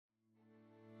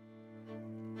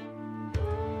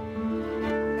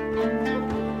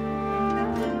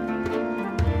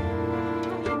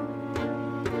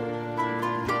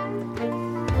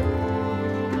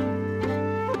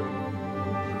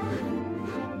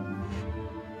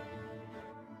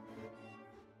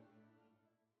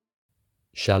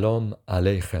Shalom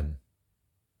Aleichem.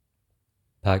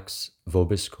 Pax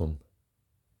Vobiscum.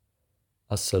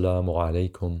 Assalamu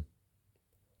alaikum.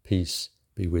 Peace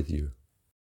be with you.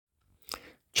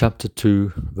 Chapter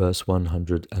 2, verse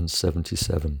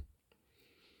 177.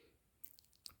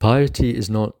 Piety is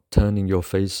not turning your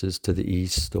faces to the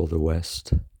east or the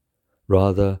west.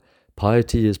 Rather,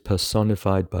 piety is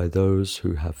personified by those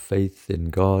who have faith in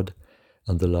God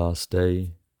and the last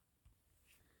day,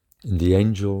 in the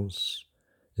angels,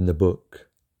 in the book,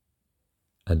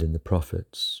 and in the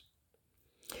prophets,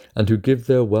 and who give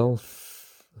their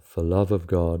wealth for love of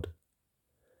God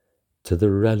to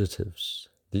the relatives,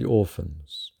 the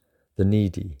orphans, the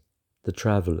needy, the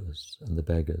travellers, and the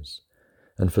beggars,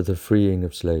 and for the freeing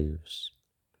of slaves,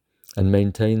 and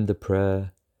maintain the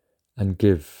prayer and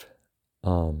give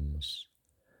alms,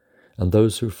 and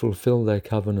those who fulfill their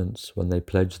covenants when they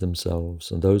pledge themselves,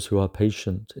 and those who are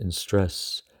patient in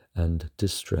stress and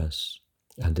distress,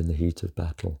 and in the heat of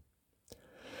battle.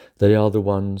 They are the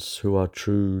ones who are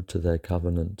true to their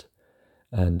covenant,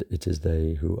 and it is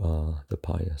they who are the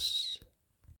pious.